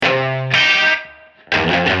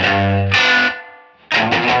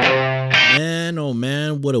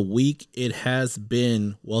man, what a week it has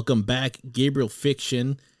been. Welcome back, Gabriel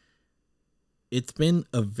Fiction. It's been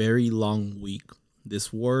a very long week.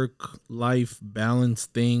 This work life balance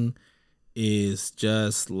thing is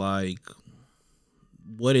just like,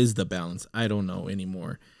 what is the balance? I don't know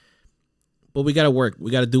anymore. But we got to work.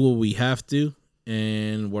 We got to do what we have to,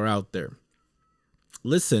 and we're out there.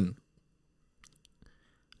 Listen,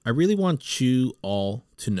 I really want you all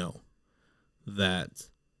to know that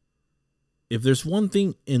if there's one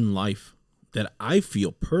thing in life that I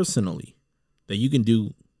feel personally that you can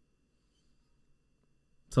do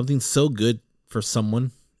something so good for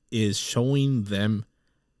someone is showing them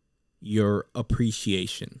your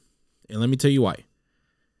appreciation. And let me tell you why.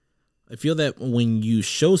 I feel that when you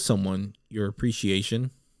show someone your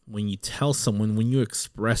appreciation, when you tell someone, when you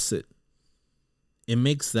express it, it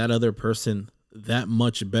makes that other person that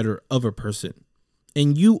much better of a person.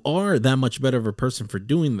 And you are that much better of a person for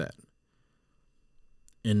doing that.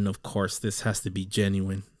 And of course, this has to be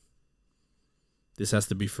genuine. This has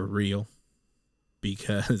to be for real.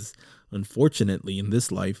 Because unfortunately, in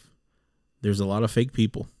this life, there's a lot of fake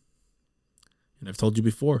people. And I've told you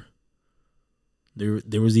before,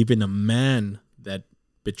 there was even a man that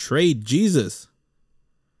betrayed Jesus.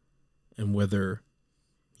 And whether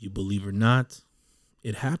you believe or not,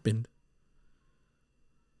 it happened.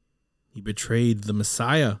 He betrayed the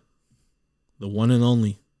Messiah, the one and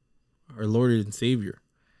only, our Lord and Savior.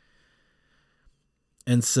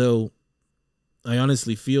 And so I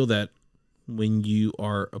honestly feel that when you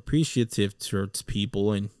are appreciative towards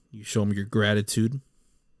people and you show them your gratitude,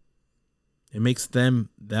 it makes them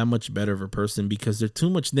that much better of a person because there's too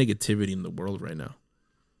much negativity in the world right now.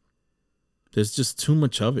 There's just too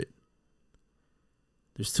much of it.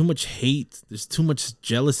 There's too much hate. There's too much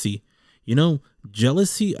jealousy. You know,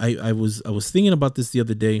 jealousy, I was thinking about this the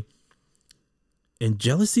other day, and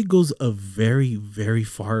jealousy goes a very, very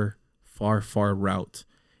far route.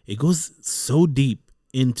 It goes so deep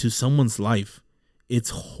into someone's life.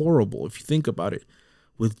 It's horrible if you think about it.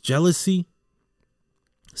 With jealousy,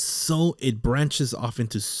 so it branches off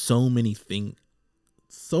into so many things,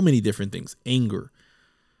 so many different things. Anger,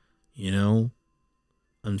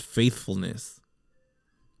 unfaithfulness.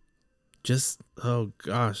 Just, oh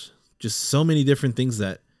gosh, just so many different things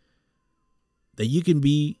that you can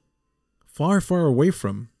be far away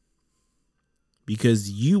from. Because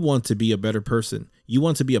you want to be a better person. You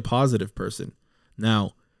want to be a positive person.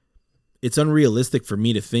 Now, it's unrealistic for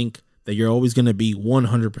me to think that you're always going to be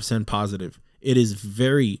 100% positive. It is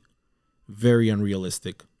very, very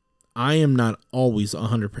unrealistic. I am not always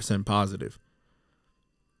 100% positive.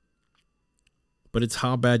 But it's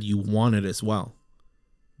how bad you want it as well.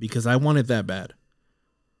 Because I want it that bad.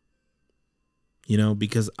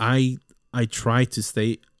 Because I try to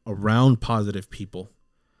stay around positive people.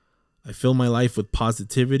 I fill my life with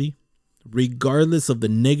positivity, regardless of the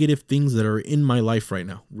negative things that are in my life right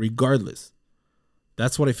now. Regardless.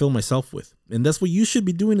 That's what I fill myself with. And that's what you should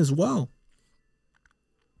be doing as well.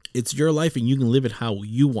 It's your life and you can live it how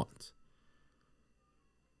you want.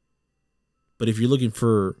 But if you're looking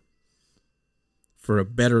for a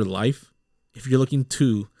better life, if you're looking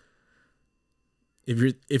to,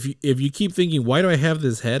 if you keep thinking, why do I have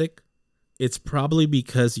this headache? It's probably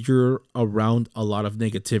because you're around a lot of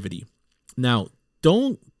negativity. Now,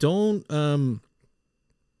 don't get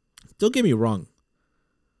me wrong.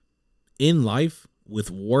 In life, with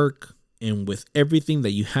work and with everything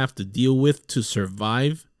that you have to deal with to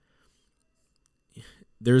survive,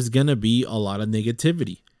 there's going to be a lot of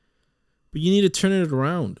negativity. But you need to turn it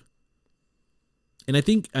around. And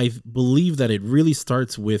I believe that it really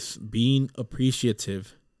starts with being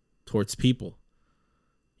appreciative towards people.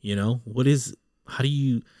 How do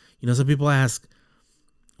you, some people ask,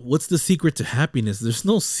 what's the secret to happiness? There's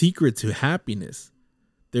no secret to happiness.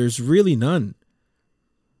 There's really none.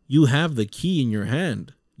 You have the key in your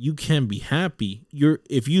hand. You can be happy.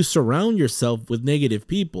 If you surround yourself with negative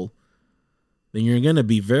people, then you're going to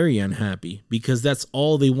be very unhappy because that's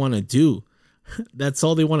all they want to do. That's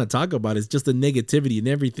all they want to talk about is just the negativity and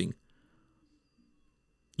everything.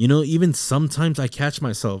 Even sometimes I catch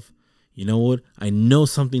myself. You know what? I know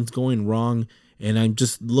something's going wrong and I'm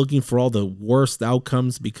just looking for all the worst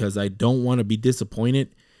outcomes because I don't want to be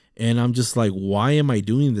disappointed. And I'm just like, why am I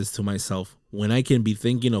doing this to myself when I can be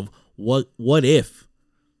thinking of what if?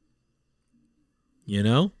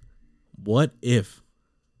 What if?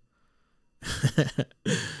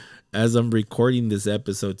 As I'm recording this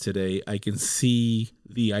episode today, I can see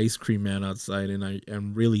the ice cream man outside and I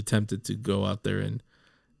am really tempted to go out there and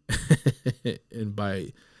and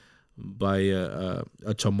buy a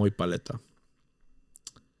chamoy paleta.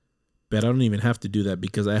 But I don't even have to do that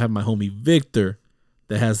because I have my homie Victor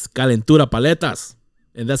that has Calentura Paletas,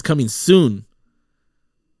 and that's coming soon.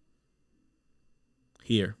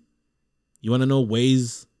 Here. You want to know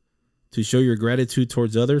ways to show your gratitude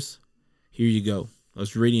towards others? Here you go. I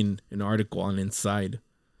was reading an article on Inside.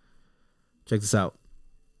 Check this out.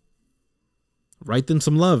 Write them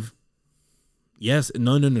some love. Yes.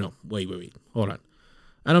 No. Wait. Hold on.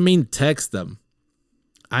 I don't mean text them.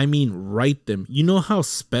 I mean write them. You know how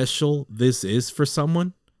special this is for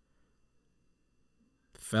someone?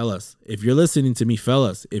 Fellas, if you're listening to me,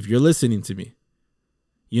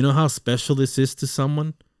 you know how special this is to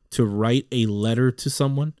someone to write a letter to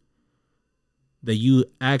someone that you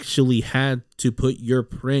actually had to put your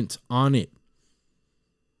print on it.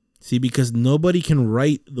 See, because nobody can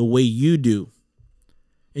write the way you do,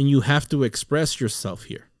 and you have to express yourself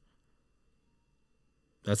here.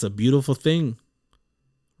 That's a beautiful thing.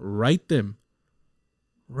 Write them.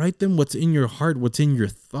 Write them what's in your heart, what's in your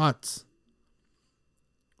thoughts.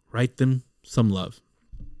 Write them some love.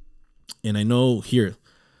 And I know here,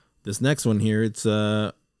 this next one here,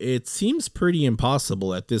 it seems pretty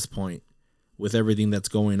impossible at this point with everything that's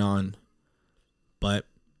going on. But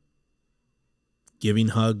giving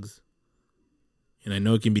hugs, and I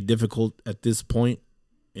know it can be difficult at this point,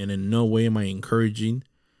 and in no way am I encouraging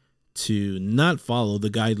to not follow the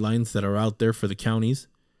guidelines that are out there for the counties,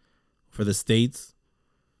 for the states.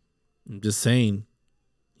 I'm just saying,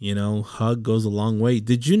 hug goes a long way.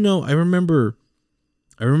 Did you know, I remember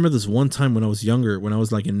this one time when I was younger, when I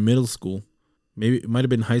was like in middle school, maybe it might have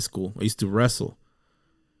been high school. I used to wrestle.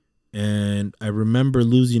 And I remember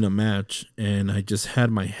losing a match, and I just had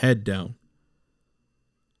my head down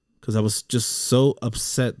because I was just so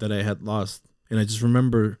upset that I had lost. And I just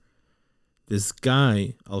remember this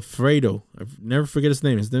guy, Alfredo. I never forget his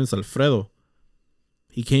name. His name is Alfredo.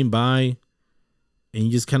 He came by, and he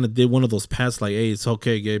just kind of did one of those pats like, hey, it's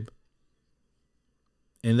okay, Gabe.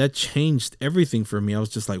 And that changed everything for me. I was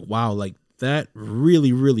just like, wow, like that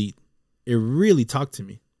really talked to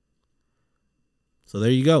me. So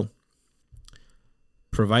there you go.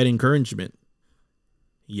 Provide encouragement.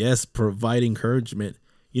 Yes, provide encouragement.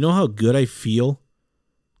 You know how good I feel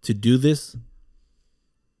to do this?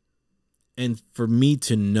 And for me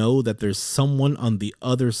to know that there's someone on the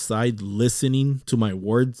other side listening to my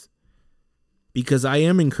words, because I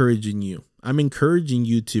am encouraging you. I'm encouraging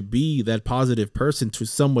you to be that positive person to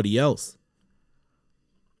somebody else.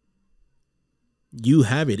 You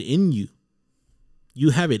have it in you. You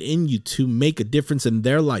have it in you to make a difference in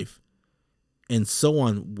their life. And so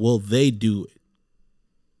on will they do it.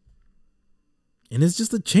 And it's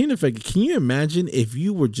just a chain effect. Can you imagine if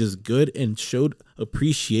you were just good and showed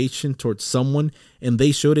appreciation towards someone and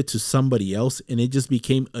they showed it to somebody else and it just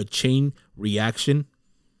became a chain reaction?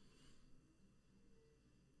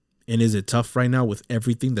 And is it tough right now with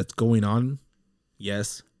everything that's going on?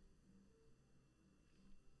 Yes.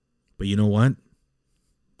 But you know what?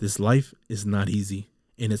 This life is not easy,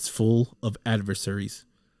 and it's full of adversaries.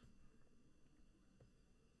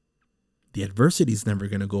 The adversity is never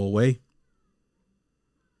going to go away.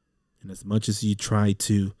 And as much as you try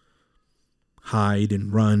to hide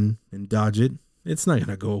and run and dodge it, it's not going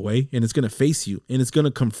to go away, and it's going to face you, and it's going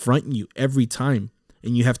to confront you every time,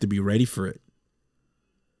 and you have to be ready for it.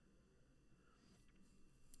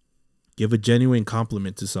 Give a genuine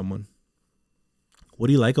compliment to someone. What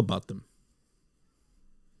do you like about them?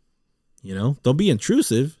 Don't be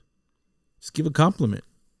intrusive. Just give a compliment.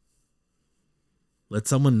 Let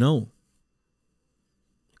someone know.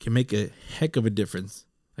 It can make a heck of a difference.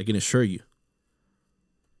 I can assure you.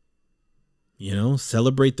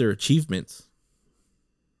 Celebrate their achievements.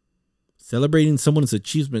 Celebrating someone's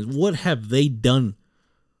achievements. What have they done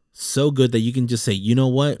so good that you can just say, you know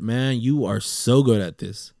what, man, you are so good at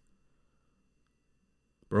this.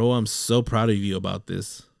 Bro, I'm so proud of you about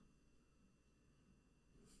this.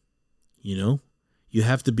 You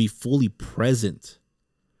have to be fully present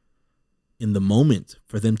in the moment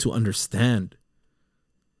for them to understand,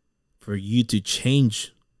 for you to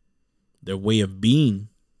change their way of being.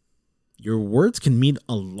 Your words can mean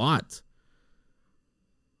a lot,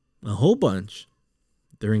 a whole bunch.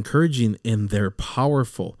 They're encouraging and they're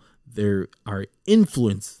powerful. They are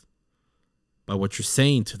influenced by what you're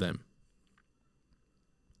saying to them.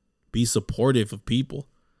 Be supportive of people.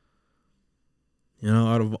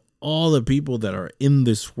 Out of all the people that are in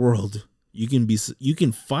this world, you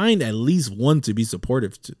can find at least one to be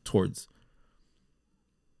supportive towards.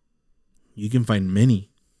 You can find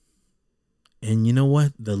many. And you know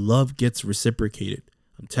what? The love gets reciprocated.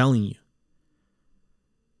 I'm telling you.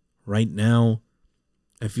 Right now,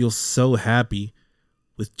 I feel so happy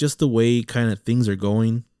with just the way kind of things are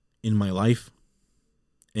going in my life.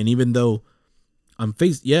 And even though I'm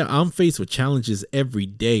faced with challenges every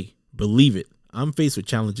day. Believe it. I'm faced with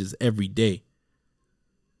challenges every day.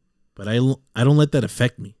 But I don't let that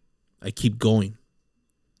affect me. I keep going.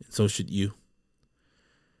 And so should you.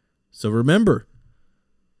 So remember,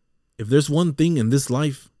 if there's one thing in this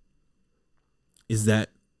life, is that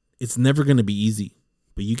it's never going to be easy.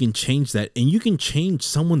 But you can change that. And you can change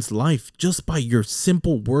someone's life just by your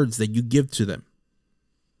simple words that you give to them.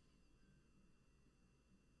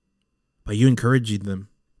 By you encouraging them.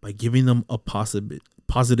 By giving them a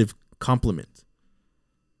positive compliment.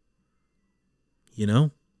 You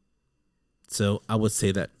know? So I would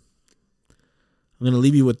say that. I'm going to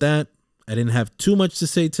leave you with that. I didn't have too much to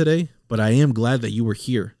say today, but I am glad that you were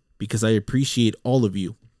here because I appreciate all of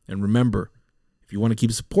you. And remember, if you want to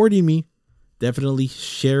keep supporting me, definitely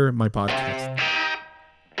share my podcast.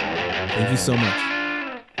 Thank you so much.